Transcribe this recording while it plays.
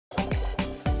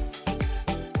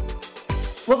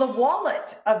Well, the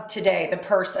wallet of today, the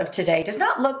purse of today, does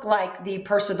not look like the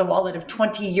purse or the wallet of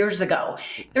 20 years ago.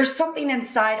 There's something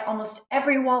inside almost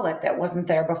every wallet that wasn't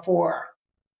there before.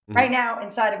 Mhm. Right now,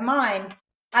 inside of mine,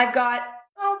 I've got,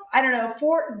 oh, I don't know,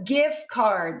 4 gift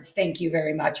cards. Thank you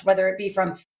very much. Whether it be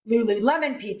from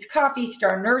Lululemon, Pete's Coffee,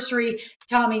 Star Nursery,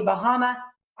 Tommy Bahama,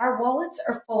 our wallets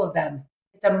are full of them.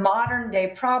 It's a modern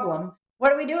day problem. What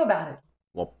do we do about it?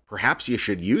 Well, perhaps you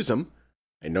should use them.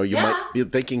 I know you might Yeah. be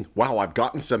thinking, wow, I've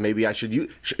gotten some. Maybe I should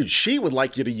use. She would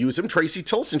like you to use them. Tracy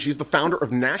Tilson, she's the founder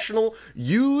of National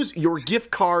Use Your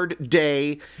Gift Card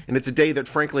Day. And it's a day that,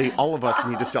 frankly, all of us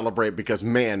need to celebrate because,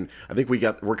 man, I think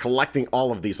we're collecting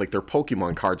all of these like they're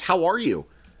Pokemon cards. How are you?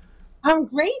 I'm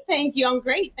great, thank you. I'm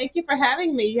great. Thank you for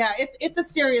having me. Yeah, it's a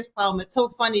serious problem. It's so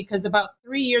funny because about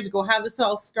 3 years ago, how this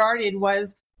all started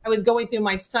was I was going through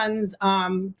my son's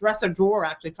dresser drawer,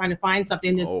 actually trying to find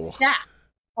something. There's a stack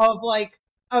of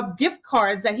of gift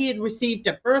cards that he had received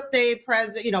at birthday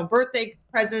present, birthday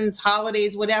presents,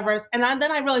 holidays, whatever. And then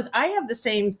I realized I have the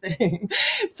same thing.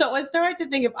 So I started to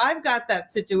think if I've got that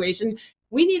situation,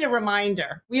 we need a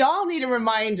reminder. We all need a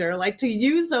reminder, like to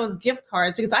use those gift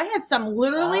cards because I had some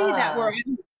literally that were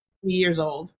 20 years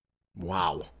old.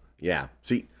 Wow. Yeah.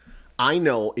 See, I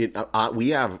know it.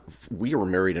 We were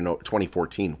married in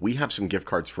 2014. We have some gift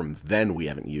cards from then we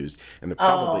haven't used, and they're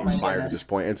probably expired at this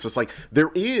point. And it's just like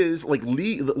there is like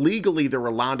legally they're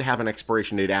allowed to have an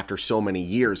expiration date after so many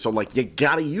years. So like you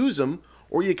gotta use them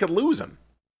or you could lose them.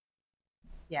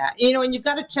 Yeah, and you've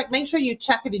got to check. Make sure you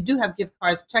check if you do have gift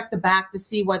cards. Check the back to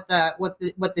see what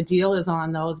the deal is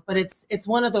on those. But it's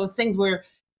one of those things where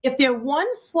if they're one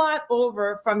slot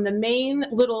over from the main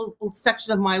little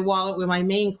section of my wallet where my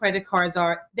main credit cards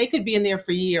are, they could be in there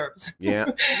for years. Yeah.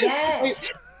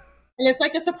 Yes. And it's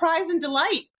like a surprise and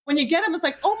delight. When you get them, it's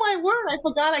like, oh my word, I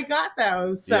forgot I got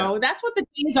those. So that's what the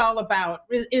day's all about,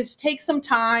 is take some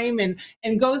time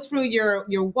and go through your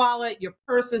wallet, your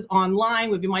purses online,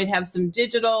 where you might have some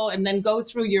digital, and then go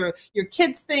through your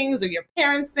kids' things or your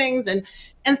parents' things and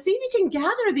see if you can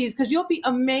gather these, because you'll be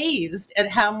amazed at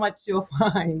how much you'll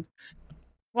find.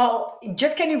 Well,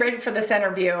 just getting ready for this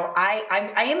interview, I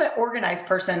am an organized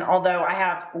person, although I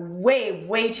have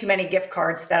way too many gift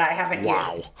cards that I haven't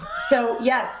used. So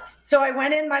yes. So I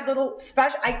went in my little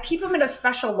I keep them in a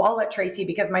special wallet, Tracy,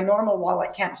 because my normal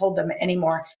wallet can't hold them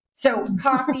anymore. So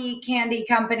coffee, candy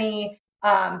company,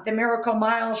 the Miracle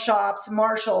Mile shops,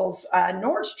 Marshalls,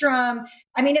 Nordstrom.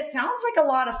 I mean, it sounds like a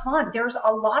lot of fun. There's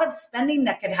a lot of spending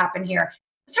that could happen here.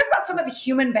 Let's talk about some of the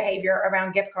human behavior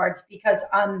around gift cards, because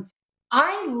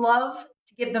I love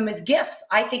to give them as gifts.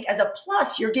 I think as a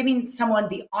plus, you're giving someone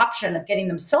the option of getting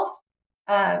themselves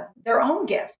their own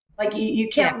gift. Like you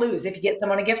can't lose if you get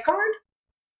someone a gift card.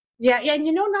 Yeah. And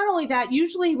not only that,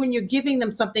 usually when you're giving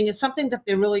them something, it's something that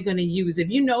they're really going to use.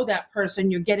 If you know that person,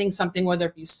 you're getting something, whether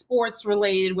it be sports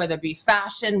related, whether it be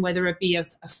fashion, whether it be a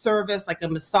service like a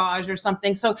massage or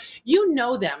something. So you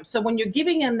know them. So when you're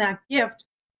giving them that gift,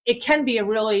 it can be a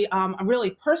really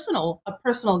personal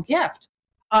gift.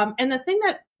 And the thing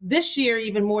that this year,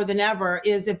 even more than ever,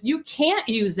 is if you can't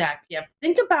use that gift,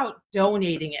 think about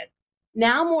donating it.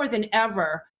 Now more than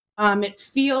ever, it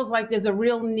feels like there's a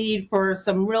real need for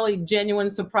some really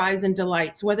genuine surprise and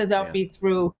delights, whether that be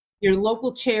through your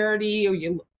local charity or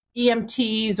your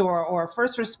EMTs or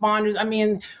first responders. I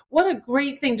mean, what a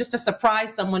great thing just to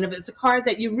surprise someone if it's a card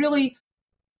that you really,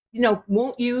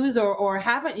 won't use or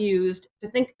haven't used, to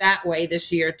think that way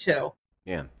this year too.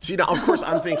 Yeah. See, now, of course,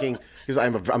 I'm thinking, because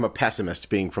I'm a pessimist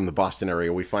being from the Boston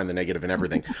area, we find the negative in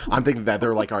everything. I'm thinking that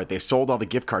they're like, all right, they sold all the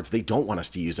gift cards. They don't want us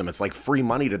to use them. It's like free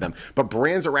money to them. But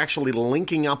brands are actually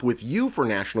linking up with you for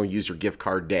National Use Your Gift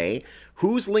Card Day.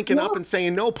 Who's linking up and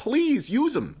saying, no, please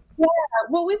use them? Yeah,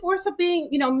 well, we're something,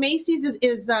 Macy's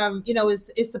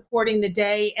is supporting the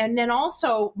day. And then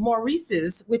also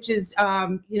Maurice's, which is,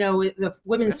 the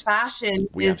women's fashion,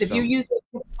 is if you use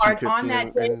a gift card on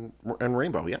that day. And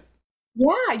Rainbow,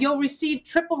 Yeah, you'll receive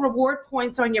triple reward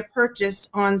points on your purchase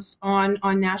on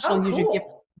National Use Your Gift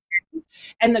Card.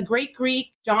 And the Great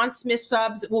Greek, John Smith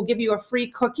Subs will give you a free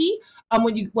cookie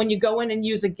when you go in and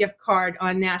use a gift card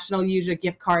on National Use Your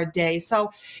Gift Card Day.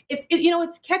 So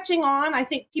it's catching on. I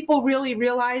think people really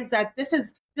realize that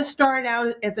this started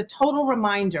out as a total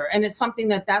reminder, and it's something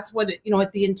that's what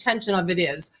what the intention of it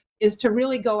is to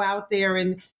really go out there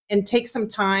and take some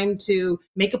time to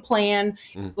make a plan.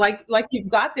 Like you've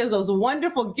got those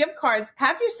wonderful gift cards.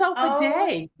 Have yourself a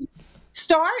day.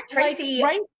 Start, Tracy,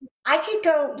 I could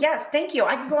go, yes, thank you.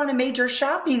 I could go on a major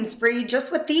shopping spree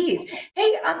just with these.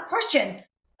 Hey, question.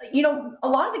 A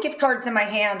lot of the gift cards in my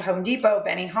hand, Home Depot,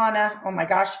 Benihana, oh my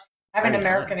gosh, I have an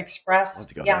American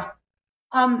Express. Yeah.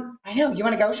 I know. You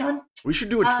want to go, Sean? We should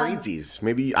do a tradesies.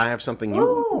 Maybe I have something you.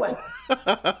 Ooh.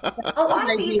 A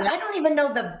lot of these, I don't even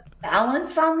know the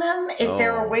balance on them. Is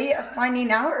there a way of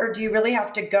finding out, or do you really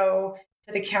have to go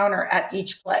to the counter at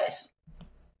each place?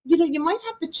 You might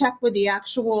have to check with the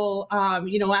actual, who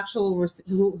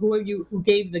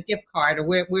gave the gift card or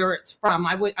where it's from.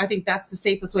 I think that's the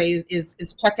safest way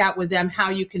is check out with them how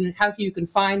you can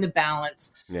find the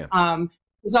balance. Yeah.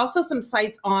 There's also some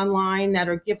sites online that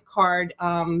are gift card,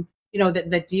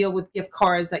 that deal with gift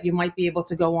cards that you might be able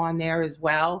to go on there as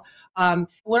well.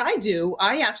 What I do,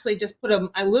 I actually just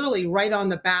I literally write on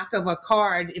the back of a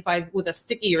card with a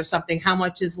sticky or something, how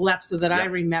much is left so that I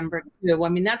remember too. I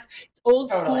mean, it's old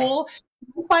school.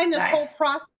 You find this whole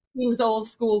process seems old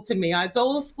school to me. It's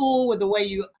old school with the way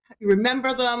you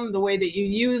remember them, the way that you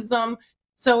use them.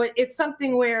 So it's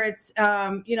something where it's,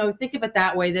 think of it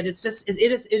that way, that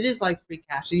it is like free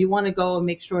cash. So you want to go and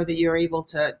make sure that you're able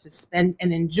to spend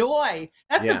and enjoy.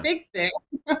 That's a big thing.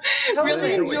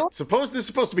 Really enjoy. This is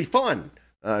supposed to be fun.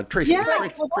 Tracy,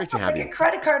 it's great to have you. A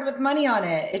credit card with money on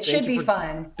it. It should be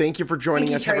fun. Thank you for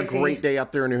joining us. Have a great day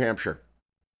up there in New Hampshire.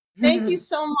 Thank you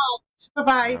so much.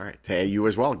 Bye-bye. All right. Hey, you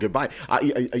as well. Goodbye.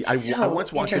 I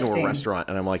once walked into a restaurant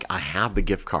and I'm like, I have the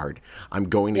gift card. I'm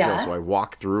going to go. So I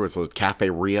walked through. It's a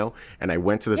Cafe Rio. And I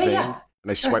went to the thing and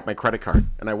I swiped my credit card.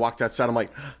 And I walked outside. I'm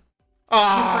like,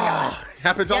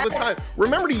 happens all the time.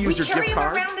 Remember to use your gift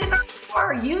card.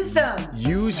 Use them.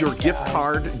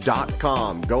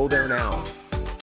 Useyourgiftcard.com. Go there now.